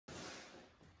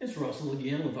It's Russell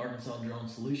again with Arkansas Drone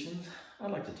Solutions.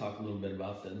 I'd like to talk a little bit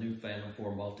about the new Phantom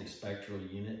 4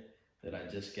 Multispectral unit that I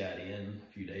just got in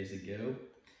a few days ago.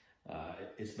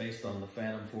 It's based on the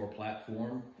Phantom 4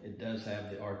 platform. It does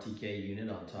have the RTK unit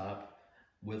on top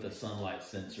with a sunlight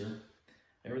sensor.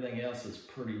 Everything else is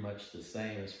pretty much the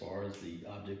same as far as the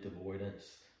object avoidance.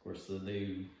 Of course, the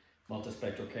new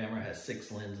multispectral camera has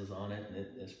 6 lenses on it, and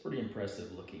it's a pretty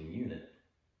impressive looking unit.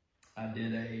 I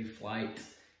did a flight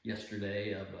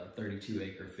yesterday of a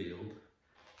 32-acre field,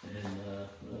 and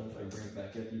if I bring it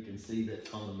back up, you can see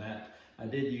that on the map, I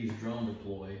did use drone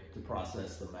deploy to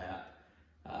process the map.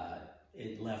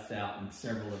 It left out in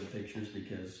several of the pictures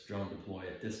because drone deploy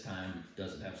at this time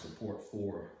doesn't have support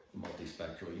for the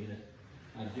multispectral unit.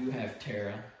 I do have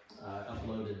Terra. I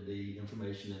uploaded the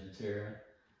information into Terra,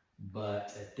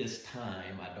 but at this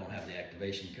time I don't have the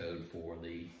activation code for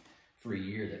the free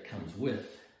year that comes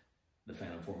with the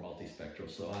Phantom 4 Multispectral,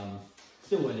 so I'm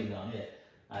still waiting on it.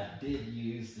 I did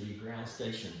use the Ground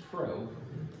Station Pro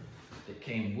that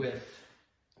came with,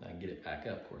 I can get it back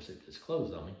up, of course it just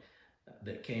closed on me,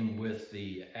 that came with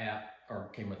the app, or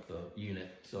came with the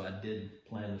unit. So I did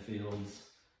plan the fields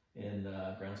in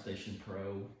Ground Station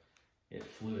Pro. It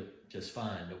flew it just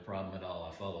fine, no problem at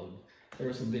all. I followed, there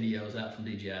were some videos out from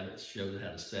DJI that showed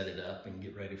how to set it up and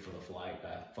get ready for the flight.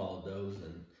 I followed those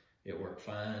and it worked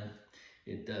fine.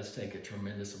 It does take a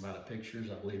tremendous amount of pictures.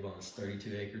 I believe on this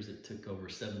 32 acres, it took over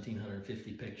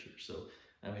 1,750 pictures. So,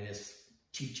 I mean, it's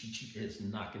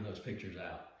knocking those pictures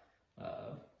out.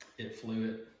 It flew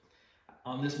it.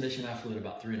 On this mission, I flew at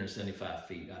about 375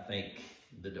 feet. I think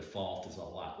the default is a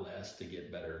lot less to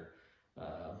get better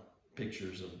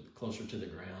pictures of closer to the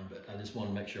ground, but I just want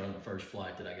to make sure on the first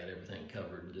flight that I got everything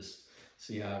covered and just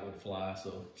see how it would fly.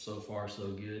 So far so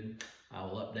good. I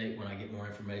will update when I get more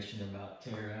information about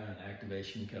Terra and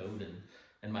activation code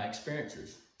and my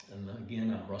experiences. And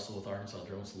again, I'm Russell with Arkansas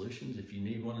Drone Solutions. If you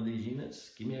need one of these units,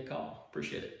 give me a call.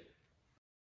 Appreciate it.